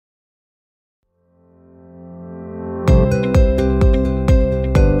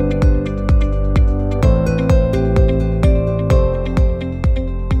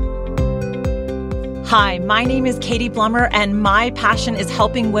my name is Katie Blummer, and my passion is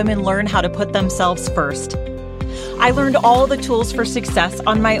helping women learn how to put themselves first. I learned all the tools for success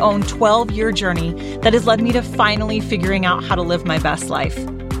on my own 12-year journey that has led me to finally figuring out how to live my best life.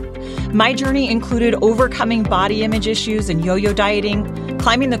 My journey included overcoming body image issues and yo-yo dieting,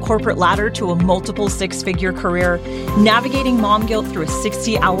 climbing the corporate ladder to a multiple six-figure career, navigating mom guilt through a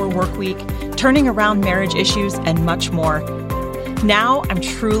 60-hour work week, turning around marriage issues, and much more. Now I'm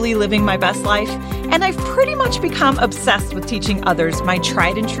truly living my best life, and I've pretty much become obsessed with teaching others my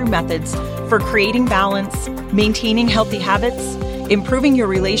tried and true methods for creating balance, maintaining healthy habits, improving your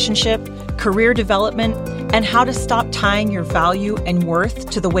relationship, career development, and how to stop tying your value and worth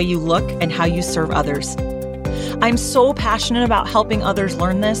to the way you look and how you serve others. I'm so passionate about helping others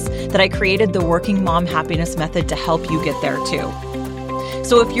learn this that I created the Working Mom Happiness Method to help you get there too.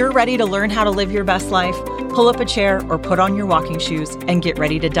 So if you're ready to learn how to live your best life, pull up a chair or put on your walking shoes and get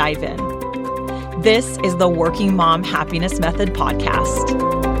ready to dive in. This is the Working Mom Happiness Method podcast.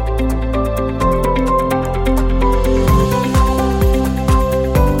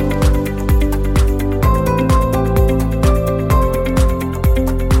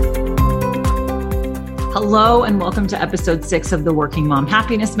 Hello, and welcome to episode 6 of the Working Mom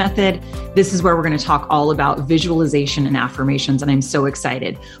Happiness Method. This is where we're going to talk all about visualization and affirmations, and I'm so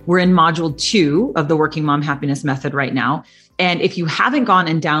excited. We're in module 2 of the Working Mom Happiness Method right now. And if you haven't gone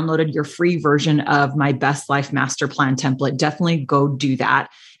and downloaded your free version of my Best Life Master Plan template, definitely go do that.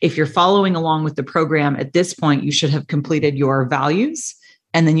 If you're following along with the program at this point, you should have completed your values,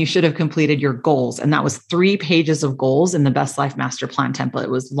 and then you should have completed your goals. And that was 3 pages of goals in the Best Life Master Plan template. It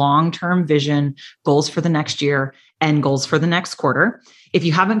was long-term vision, goals for the next year, and goals for the next quarter. If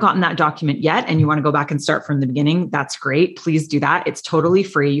you haven't gotten that document yet and you want to go back and start from the beginning, that's great. Please do that. It's totally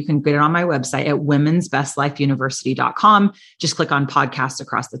free. You can get it on my website at womensbestlifeuniversity.com. Just click on podcasts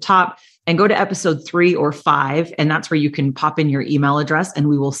across the top and go to episode 3 or 5. And that's where you can pop in your email address and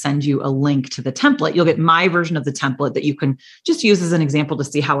we will send you a link to the template. You'll get my version of the template that you can just use as an example to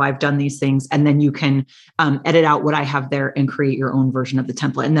see how I've done these things. And then you can edit out what I have there and create your own version of the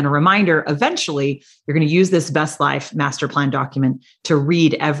template. And then a reminder, eventually, you're going to use this Best Life Master Plan document to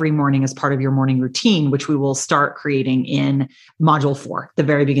read every morning as part of your morning routine, which we will start creating in module 4. The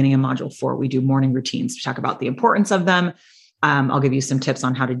very beginning of module 4, we do morning routines to talk about the importance of them. I'll give you some tips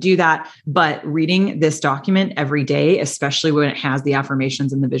on how to do that. But reading this document every day, especially when it has the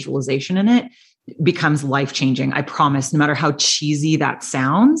affirmations and the visualization in it, becomes life-changing. I promise, no matter how cheesy that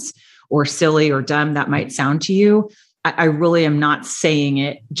sounds or silly or dumb that might sound to you, I really am not saying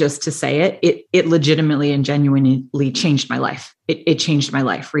it just to say it. It legitimately and genuinely changed my life. It changed my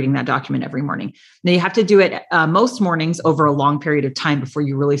life reading that document every morning. Now you have to do it most mornings over a long period of time before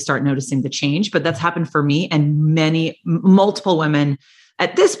you really start noticing the change. But that's happened for me and multiple women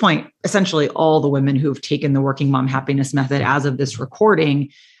at this point, essentially all the women who have taken the Working Mom Happiness Method as of this recording,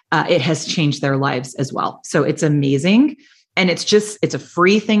 it has changed their lives as well. So it's amazing. And it's a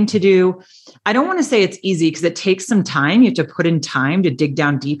free thing to do. I don't want to say it's easy because it takes some time. You have to put in time to dig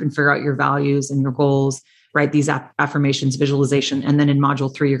down deep and figure out your values and your goals, right? These affirmations, visualization. And then in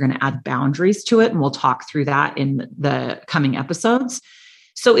module 3, you're going to add boundaries to it. And we'll talk through that in the coming episodes.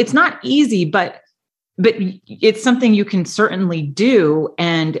 So it's not easy, but it's something you can certainly do.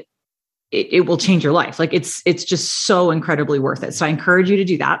 And it will change your life. Like it's just so incredibly worth it. So I encourage you to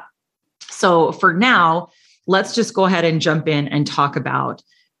do that. So for now, let's just go ahead and jump in and talk about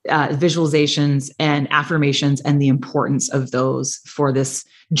visualizations and affirmations and the importance of those for this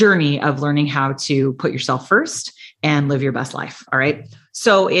journey of learning how to put yourself first and live your best life. All right.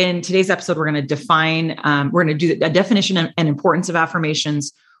 So in today's episode, we're going to do a definition and importance of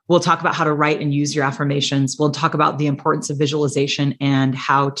affirmations. We'll talk about how to write and use your affirmations. We'll talk about the importance of visualization and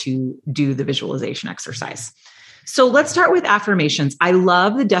how to do the visualization exercise. So let's start with affirmations. I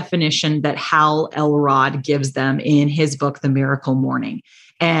love the definition that Hal Elrod gives them in his book, The Miracle Morning.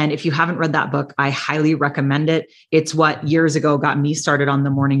 And if you haven't read that book, I highly recommend it. It's what years ago got me started on the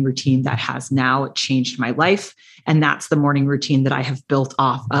morning routine that has now changed my life. And that's the morning routine that I have built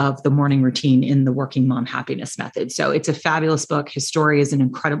off of the morning routine in the Working Mom Happiness Method. So it's a fabulous book. His story is an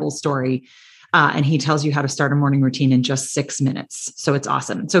incredible story. And he tells you how to start a morning routine in just 6 minutes. So it's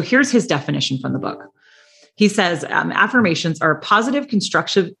awesome. So here's his definition from the book. He says, affirmations are positive,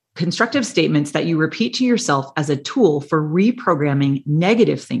 constructive statements that you repeat to yourself as a tool for reprogramming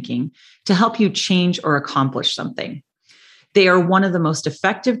negative thinking to help you change or accomplish something. They are one of the most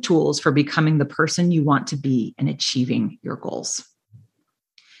effective tools for becoming the person you want to be and achieving your goals.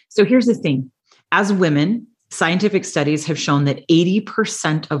 So here's the thing. As women, scientific studies have shown that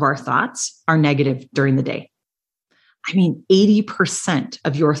 80% of our thoughts are negative during the day. I mean, 80%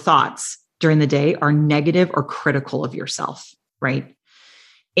 of your thoughts during the day are negative or critical of yourself, right?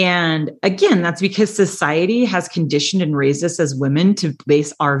 And again, that's because society has conditioned and raised us as women to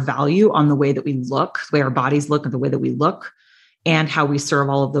base our value on the way that we look, the way our bodies look, and the way that we look, and how we serve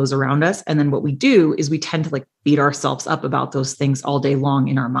all of those around us. And then what we do is we tend to like beat ourselves up about those things all day long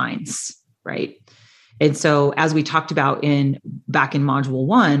in our minds, right? And so as we talked about back in module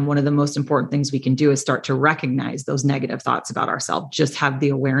 1, one of the most important things we can do is start to recognize those negative thoughts about ourselves, just have the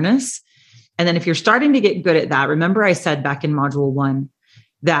awareness. And then if you're starting to get good at that, remember I said back in module 1,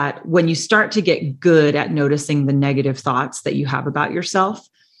 that when you start to get good at noticing the negative thoughts that you have about yourself,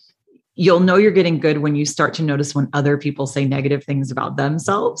 you'll know you're getting good when you start to notice when other people say negative things about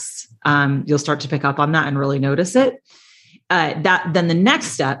themselves. You'll start to pick up on that and really notice it. Then the next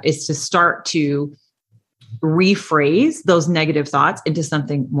step is to start to rephrase those negative thoughts into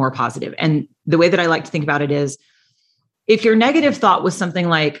something more positive. And the way that I like to think about it is, if your negative thought was something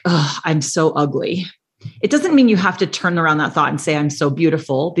like, "Oh, I'm so ugly," it doesn't mean you have to turn around that thought and say, "I'm so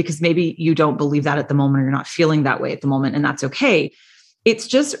beautiful," because maybe you don't believe that at the moment, or you're not feeling that way at the moment, and that's okay. It's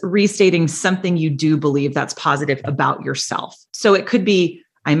just restating something you do believe that's positive about yourself. So it could be,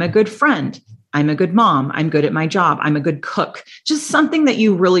 "I'm a good friend. I'm a good mom. I'm good at my job. I'm a good cook." Just something that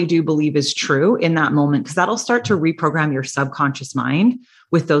you really do believe is true in that moment, because that'll start to reprogram your subconscious mind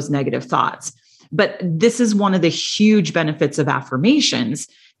with those negative thoughts. But this is one of the huge benefits of affirmations,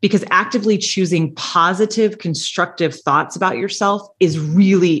 because actively choosing positive, constructive thoughts about yourself is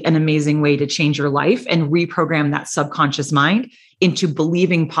really an amazing way to change your life and reprogram that subconscious mind into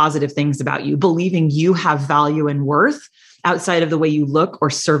believing positive things about you, believing you have value and worth outside of the way you look or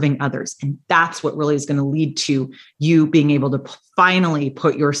serving others. And that's what really is going to lead to you being able to finally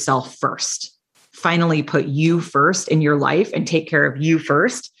put yourself first, finally put you first in your life and take care of you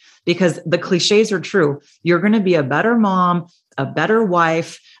first, because the cliches are true. You're going to be a better mom, a better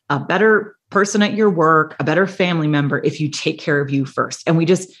wife, a better person at your work, a better family member if you take care of you first. And we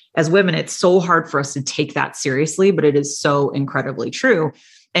just, as women, it's so hard for us to take that seriously, but it is so incredibly true.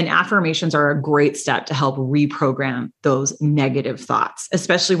 And affirmations are a great step to help reprogram those negative thoughts,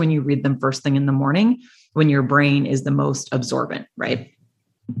 especially when you read them first thing in the morning, when your brain is the most absorbent, right?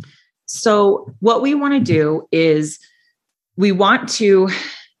 So what we want to do is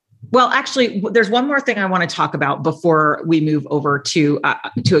actually, there's one more thing I want to talk about before we move over to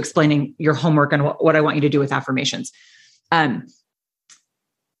explaining your homework and what I want you to do with affirmations.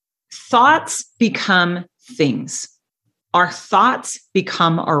 Thoughts become things. Our thoughts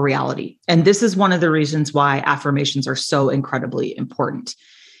become our reality. And this is one of the reasons why affirmations are so incredibly important.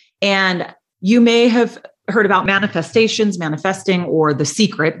 And you may have heard about manifesting, or The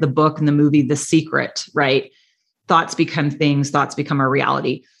Secret, the book and the movie, The Secret, right? Thoughts become things, thoughts become our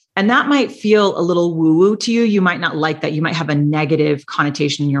reality. And that might feel a little woo-woo to you. You might not like that. You might have a negative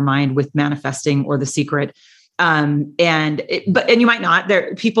connotation in your mind with manifesting or The Secret. And you might not.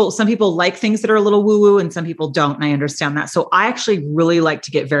 Some people like things that are a little woo-woo and some people don't. And I understand that. So I actually really like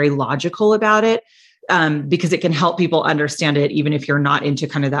to get very logical about it, because it can help people understand it, even if you're not into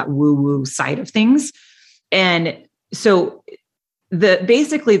kind of that woo-woo side of things. And so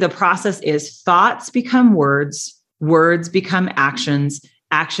basically the process is thoughts become words, words become actions,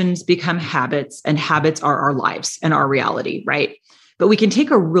 actions become habits, and habits are our lives and our reality, right? But we can take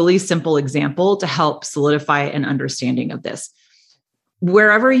a really simple example to help solidify an understanding of this.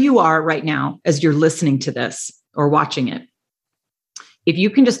 Wherever you are right now, as you're listening to this or watching it, if you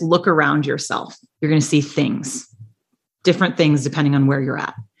can just look around yourself, you're going to see things, different things depending on where you're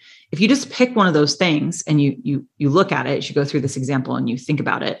at. If you just pick one of those things and you look at it, as you go through this example and you think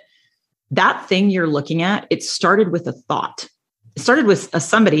about it, that thing you're looking at, it started with a thought. It started with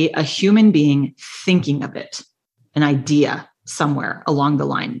a human being thinking of it, an idea somewhere along the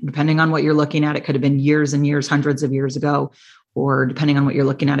line. Depending on what you're looking at, it could have been years and years, hundreds of years ago, or depending on what you're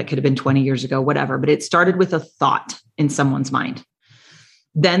looking at, it could have been 20 years ago, whatever. But it started with a thought in someone's mind.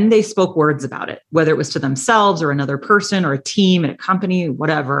 Then they spoke words about it, whether it was to themselves or another person or a team at a company,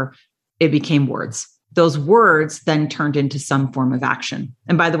 whatever, it became words. Those words then turned into some form of action.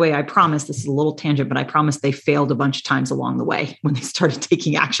 And by the way, I promise, this is a little tangent, but I promise they failed a bunch of times along the way when they started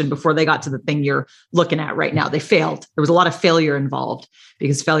taking action before they got to the thing you're looking at right now. They failed. There was a lot of failure involved,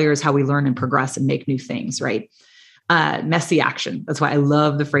 because failure is how we learn and progress and make new things, right? Messy action. That's why I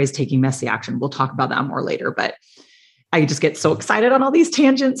love the phrase taking messy action. We'll talk about that more later, but I just get so excited on all these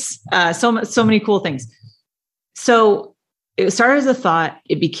tangents. So many cool things. So it started as a thought,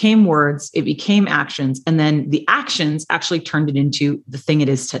 it became words, it became actions, and then the actions actually turned it into the thing it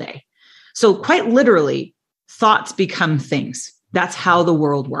is today. So quite literally, thoughts become things. That's how the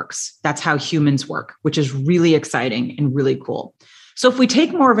world works. That's how humans work, which is really exciting and really cool. So if we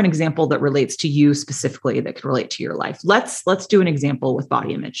take more of an example that relates to you specifically, that could relate to your life, let's do an example with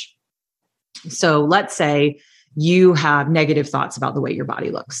body image. So let's say you have negative thoughts about the way your body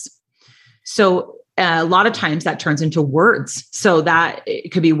looks. So a lot of times that turns into words. So that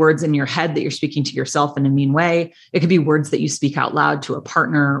it could be words in your head that you're speaking to yourself in a mean way. It could be words that you speak out loud to a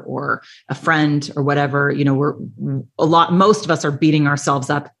partner or a friend or whatever. You know, most of us are beating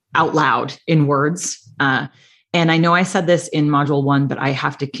ourselves up out loud in words. And I know I said this in module 1, but I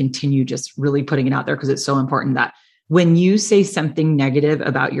have to continue just really putting it out there because it's so important that when you say something negative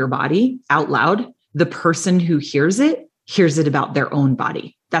about your body out loud, the person who hears it about their own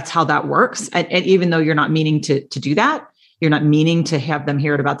body. That's how that works. And even though you're not meaning to do that, you're not meaning to have them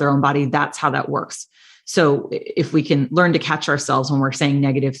hear it about their own body. That's how that works. So if we can learn to catch ourselves when we're saying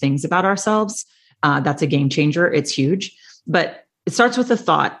negative things about ourselves, that's a game changer. It's huge. But it starts with a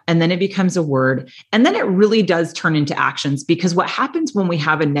thought and then it becomes a word. And then it really does turn into actions, because what happens when we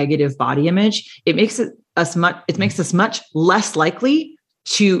have a negative body image, it makes us much less likely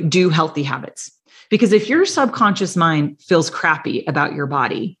to do healthy habits. Because if your subconscious mind feels crappy about your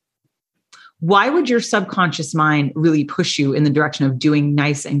body, why would your subconscious mind really push you in the direction of doing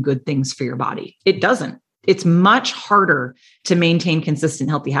nice and good things for your body? It doesn't. It's much harder to maintain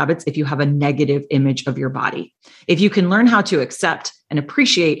consistent healthy habits if you have a negative image of your body. If you can learn how to accept and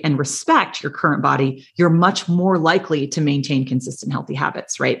appreciate and respect your current body, you're much more likely to maintain consistent healthy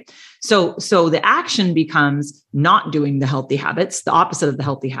habits, right? So the action becomes not doing the healthy habits, the opposite of the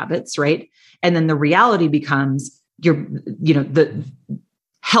healthy habits, right? And then the reality becomes the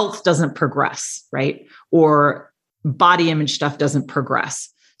health doesn't progress, right? Or body image stuff doesn't progress.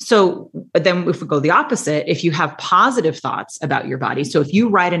 So then if we go the opposite, if you have positive thoughts about your body, so if you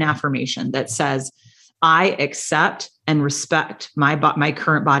write an affirmation that says, I accept and respect my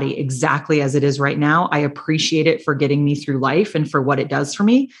current body exactly as it is right now. I appreciate it for getting me through life and for what it does for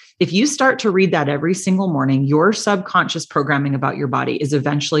me. If you start to read that every single morning, your subconscious programming about your body is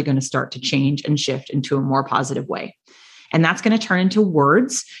eventually going to start to change and shift into a more positive way. And that's going to turn into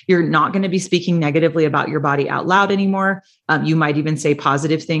words. You're not going to be speaking negatively about your body out loud anymore. You might even say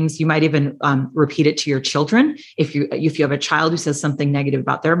positive things. You might even repeat it to your children. If you have a child who says something negative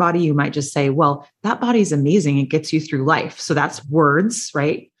about their body, you might just say, well, that body's amazing. It gets you through life. So that's words,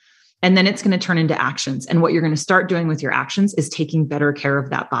 right? And then it's going to turn into actions. And what you're going to start doing with your actions is taking better care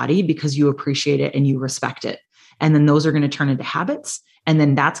of that body because you appreciate it and you respect it. And then those are going to turn into habits. And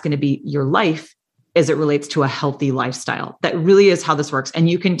then that's going to be your life as it relates to a healthy lifestyle. That really is how this works. And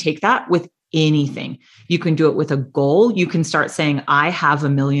you can take that with anything. You can do it with a goal. You can start saying, I have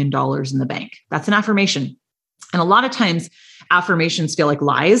 $1 million in the bank. That's an affirmation. And a lot of times affirmations feel like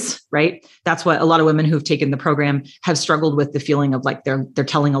lies, right? That's what a lot of women who've taken the program have struggled with, the feeling of like they're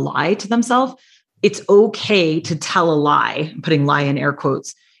telling a lie to themselves. It's okay to tell a lie, I'm putting lie in air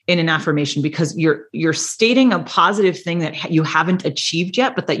quotes, in an affirmation, because you're stating a positive thing that you haven't achieved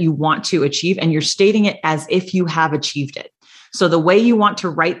yet, but that you want to achieve. And you're stating it as if you have achieved it. So the way you want to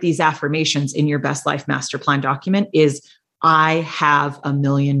write these affirmations in your Best Life Master Plan document is, I have $1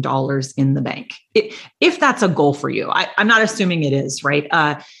 million in the bank. If that's a goal for you, I'm not assuming it is, right?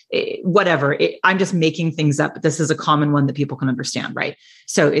 Whatever. I'm just making things up. But this is a common one that people can understand, right?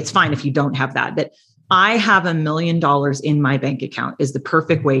 So it's fine if you don't have that. But I have $1 million in my bank account is the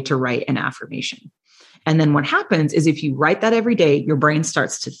perfect way to write an affirmation. And then what happens is, if you write that every day, your brain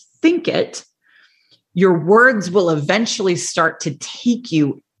starts to think it. Your words will eventually start to take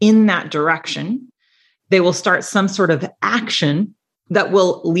you in that direction. They will start some sort of action that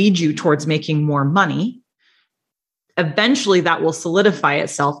will lead you towards making more money. Eventually that will solidify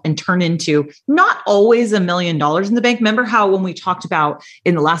itself and turn into not always $1 million in the bank. Remember how when we talked about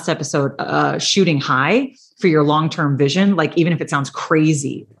in the last episode, shooting high for your long-term vision, like even if it sounds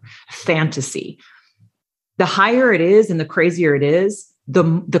crazy, fantasy, the higher it is and the crazier it is,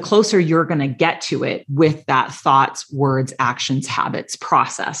 the closer you're going to get to it with that thoughts, words, actions, habits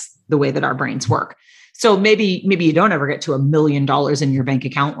process, the way that our brains work. So maybe you don't ever get to $1 million in your bank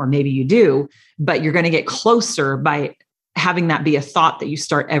account, or maybe you do, but you're going to get closer by having that be a thought that you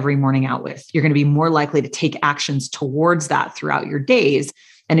start every morning out with. You're going to be more likely to take actions towards that throughout your days.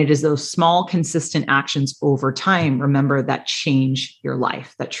 And it is those small, consistent actions over time, remember, that change your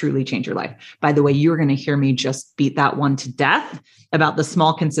life, that truly change your life. By the way, you're going to hear me just beat that one to death about the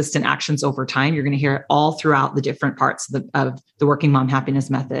small, consistent actions over time. You're going to hear it all throughout the different parts of the Working Mom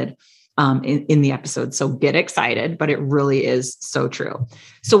Happiness Method. In the episode. So get excited, but it really is so true.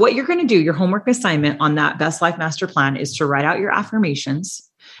 So what you're going to do, your homework assignment on that Best Life Master Plan, is to write out your affirmations.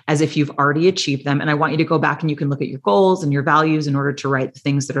 as if you've already achieved them. And I want you to go back and you can look at your goals and your values in order to write the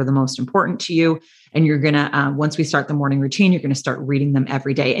things that are the most important to you. And you're going to, once we start the morning routine, you're going to start reading them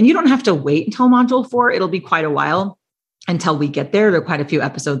every day. And you don't have to wait until module 4. It'll be quite a while until we get there. There are quite a few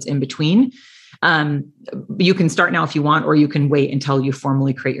episodes in between. You can start now if you want, or you can wait until you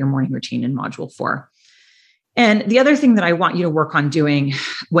formally create your morning routine in module 4. And the other thing that I want you to work on doing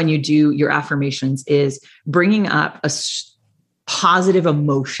when you do your affirmations is bringing up positive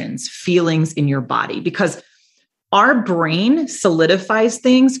emotions, feelings in your body, because our brain solidifies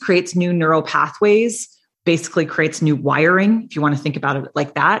things, creates new neural pathways, basically creates new wiring, if you want to think about it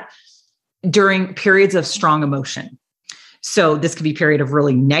like that, during periods of strong emotion. So this could be a period of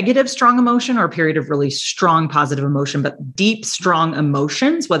really negative, strong emotion, or a period of really strong, positive emotion, but deep, strong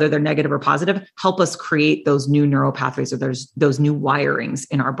emotions, whether they're negative or positive, help us create those new neural pathways, or there's those new wirings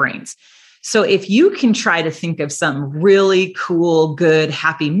in our brains. So if you can try to think of some really cool, good,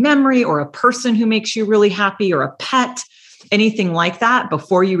 happy memory, or a person who makes you really happy, or a pet, anything like that,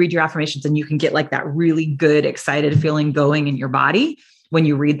 before you read your affirmations, and you can get like that really good, excited feeling going in your body when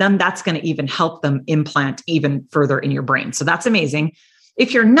you read them, that's going to even help them implant even further in your brain. So that's amazing.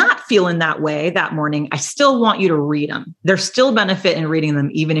 If you're not feeling that way that morning, I still want you to read them. There's still benefit in reading them,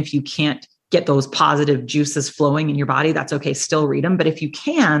 even if you can't get those positive juices flowing in your body. That's okay. Still read them. But if you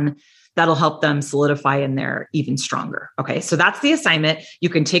can, that'll help them solidify in there even stronger. Okay. So that's the assignment. You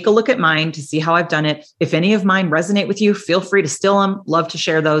can take a look at mine to see how I've done it. If any of mine resonate with you, feel free to steal them. Love to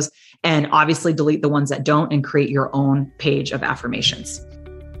share those. And obviously delete the ones that don't and create your own page of affirmations.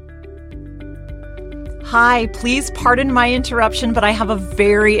 Hi, please pardon my interruption, but I have a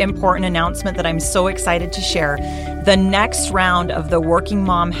very important announcement that I'm so excited to share. The next round of the Working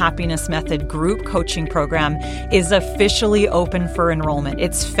Mom Happiness Method group coaching program is officially open for enrollment.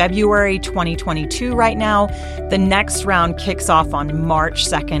 It's February 2022 right now. The next round kicks off on March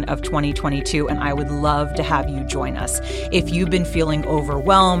 2nd of 2022, and I would love to have you join us. If you've been feeling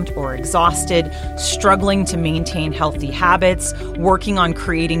overwhelmed or exhausted, struggling to maintain healthy habits, working on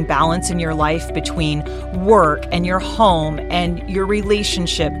creating balance in your life between work and your home and your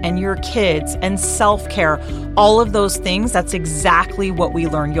relationship and your kids and self-care, all of those things, that's exactly what we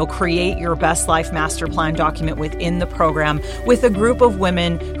learn. You'll create your best life master plan document within the program with a group of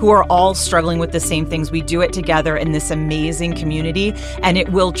women who are all struggling with the same things. We do it together in this amazing community, and it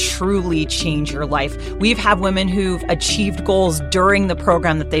will truly change your life. We've had women who've achieved goals during the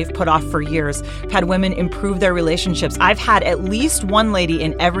program that they've put off for years. We've had women improve their relationships. I've had at least one lady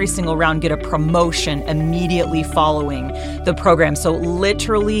in every single round get a promotion immediately following the program. So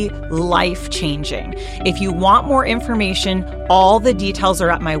literally life-changing. If you want more information, all the details are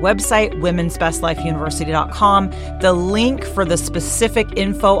at my website, womensbestlifeuniversity.com. The link for the specific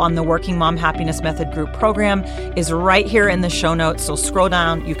info on the Working Mom Happiness Method group program is right here in the show notes. So scroll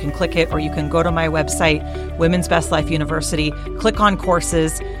down, you can click it, or you can go to my website, Women's Best Life University, click on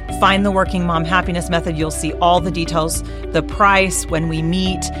courses, find the Working Mom Happiness Method. You'll see all the details, the price, when we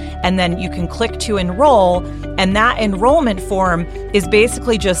meet, and then you can click to enroll. And that enrollment form is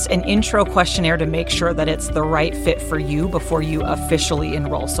basically just an intro questionnaire to make sure that it's the right fit for you before you officially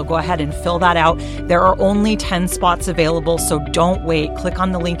enroll. So go ahead and fill that out. There are only 10 spots available, so don't wait. Click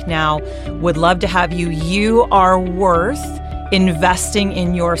on the link now. Would love to have you. You are worth investing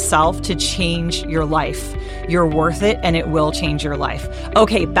in yourself to change your life. You're worth it, and it will change your life.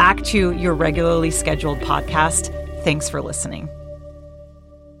 Okay, back to your regularly scheduled podcast. Thanks for listening.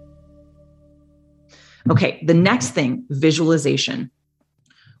 Okay, the next thing, visualization.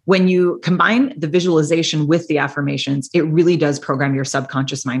 When you combine the visualization with the affirmations, it really does program your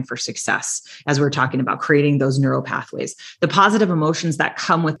subconscious mind for success, as we're talking about creating those neural pathways. The positive emotions that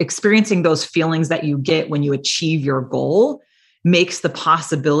come with experiencing those feelings that you get when you achieve your goal makes the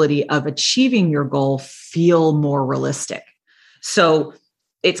possibility of achieving your goal feel more realistic. So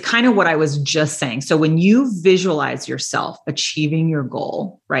it's kind of what I was just saying. So when you visualize yourself achieving your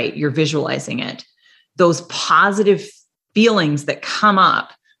goal, right, you're visualizing it, those positive feelings that come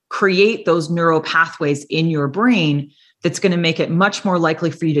up create those neural pathways in your brain that's going to make it much more likely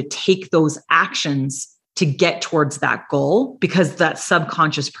for you to take those actions to get towards that goal, because that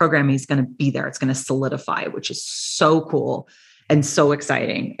subconscious programming is going to be there. It's going to solidify, which is so cool and so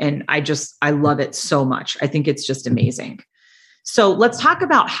exciting. And I love it so much. I think it's just amazing. So let's talk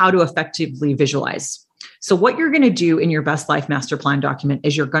about how to effectively visualize. So what you're going to do in your Best Life Master Plan document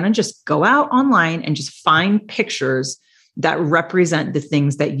is you're going to just go out online and just find pictures that represent the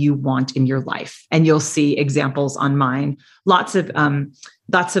things that you want in your life. And you'll see examples on mine, lots of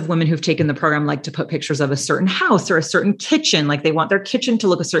lots of women who've taken the program like to put pictures of a certain house or a certain kitchen. Like they want their kitchen to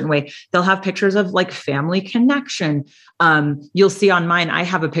look a certain way. They'll have pictures of like family connection. You'll see on mine, I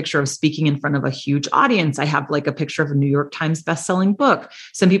have a picture of speaking in front of a huge audience. I have like a picture of a New York Times bestselling book.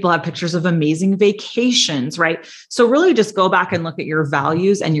 Some people have pictures of amazing vacations, right? So really just go back and look at your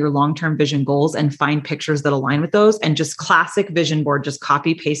values and your long-term vision goals and find pictures that align with those, and just classic vision board, just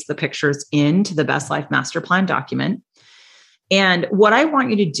copy paste the pictures into the Best Life Master Plan document. And what I want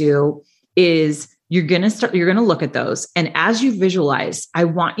you to do is you're going to look at those. And as you visualize, I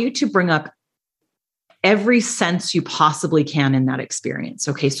want you to bring up every sense you possibly can in that experience.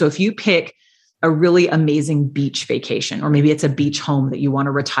 Okay. So if you pick a really amazing beach vacation, or maybe it's a beach home that you want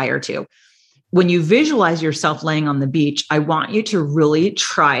to retire to, when you visualize yourself laying on the beach, I want you to really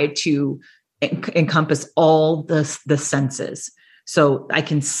try to encompass all the senses. So I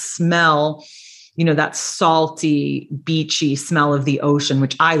can smell, that salty, beachy smell of the ocean,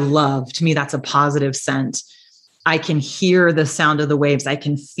 which I love. To me, that's a positive scent. I can hear the sound of the waves. I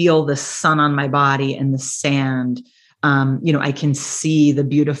can feel the sun on my body and the sand. I can see the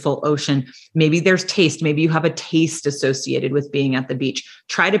beautiful ocean. Maybe there's taste. Maybe you have a taste associated with being at the beach.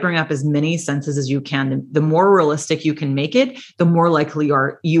 Try to bring up as many senses as you can. The more realistic you can make it, the more likely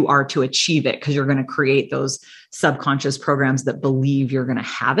you are to achieve it, because you're going to create those subconscious programs that believe you're going to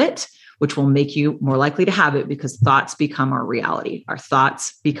have it, which will make you more likely to have it, because thoughts become our reality. Our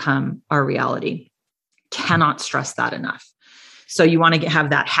thoughts become our reality. Cannot stress that enough. So you want to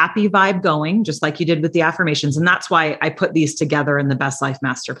have that happy vibe going, just like you did with the affirmations. And that's why I put these together in the Best Life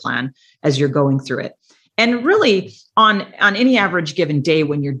Master Plan as you're going through it. And really on any average given day,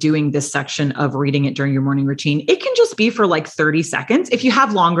 when you're doing this section of reading it during your morning routine, it can just be for like 30 seconds. If you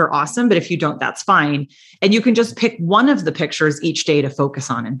have longer, awesome. But if you don't, that's fine. And you can just pick one of the pictures each day to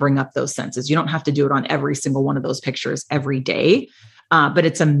focus on and bring up those senses. You don't have to do it on every single one of those pictures every day, but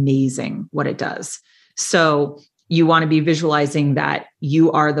it's amazing what it does. So you want to be visualizing that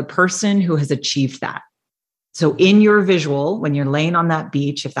you are the person who has achieved that. So in your visual, when you're laying on that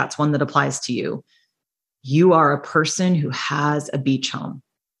beach, if that's one that applies to you, you are a person who has a beach home.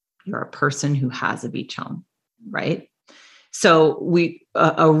 You're a person who has a beach home, right? So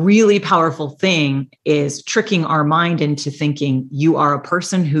a really powerful thing is tricking our mind into thinking you are a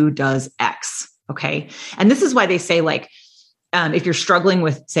person who does X. Okay. And this is why they say, like, if you're struggling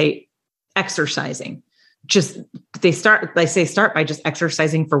with, say, exercising, they say start by just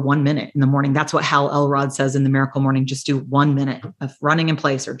exercising for 1 minute in the morning. That's what Hal Elrod says in The Miracle Morning. Just do 1 minute of running in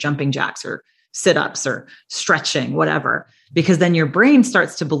place or jumping jacks or sit-ups or stretching, whatever, because then your brain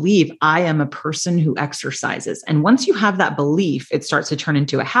starts to believe I am a person who exercises. And once you have that belief, it starts to turn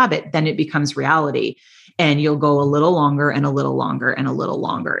into a habit. Then it becomes reality, and you'll go a little longer and a little longer and a little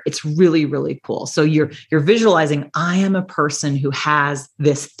longer. It's really, really cool. So you're visualizing, I am a person who has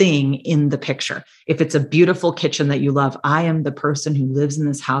this thing in the picture. If it's a beautiful kitchen that you love, I am the person who lives in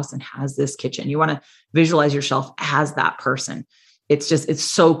this house and has this kitchen. You want to visualize yourself as that person. It's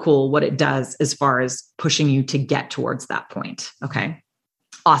so cool what it does as far as pushing you to get towards that point. Okay.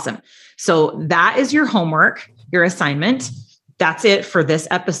 Awesome. So that is your homework, your assignment. That's it for this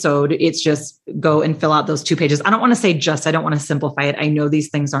episode. It's just go and fill out those 2 pages. I don't want to say I don't want to simplify it. I know these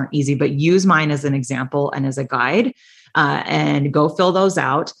things aren't easy, but use mine as an example and as a guide, and go fill those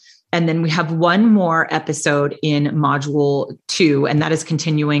out. And then we have one more episode in module 2, and that is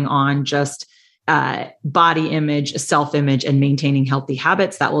continuing on just body image, self-image, and maintaining healthy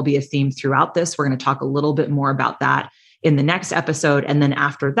habits. That will be a theme throughout this. We're going to talk a little bit more about that in the next episode. And then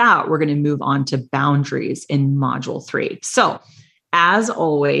after that, we're going to move on to boundaries in module 3. So as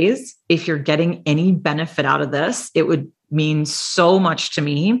always, if you're getting any benefit out of this, it would mean so much to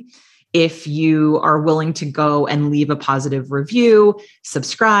me if you are willing to go and leave a positive review,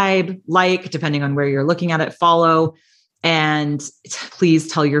 subscribe, like, depending on where you're looking at it, follow. And please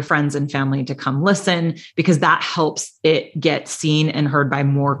tell your friends and family to come listen, because that helps it get seen and heard by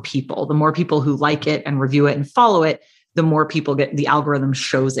more people. The more people who like it and review it and follow it, the more people the algorithm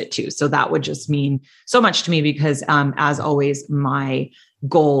shows it to. So that would just mean so much to me, because as always, my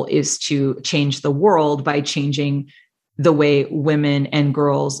goal is to change the world by changing the way women and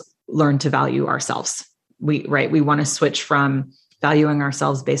girls learn to value ourselves. We want to switch from valuing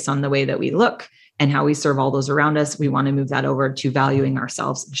ourselves based on the way that we look and how we serve all those around us. We want to move that over to valuing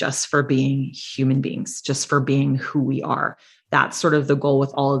ourselves just for being human beings, just for being who we are. That's sort of the goal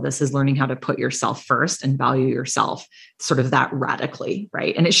with all of this, is learning how to put yourself first and value yourself sort of that radically,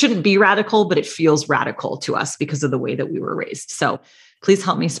 right? And it shouldn't be radical, but it feels radical to us because of the way that we were raised. So Please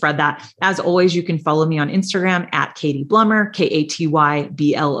help me spread that. As always, you can follow me on Instagram at Katie Blummer, KatyBlommer.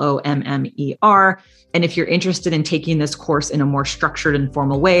 And if you're interested in taking this course in a more structured and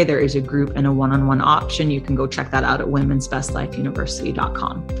formal way, there is a group and a one-on-one option. You can go check that out at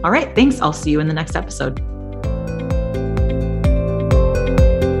womensbestlifeuniversity.com. All right, thanks. I'll see you in the next episode.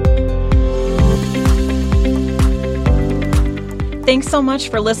 Thanks so much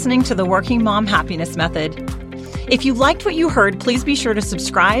for listening to the Working Mom Happiness Method. If you liked what you heard, please be sure to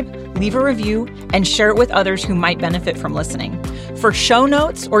subscribe, leave a review, and share it with others who might benefit from listening. For show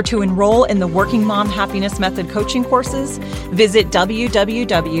notes or to enroll in the Working Mom Happiness Method coaching courses, visit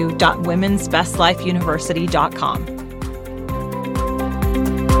www.womensbestlifeuniversity.com.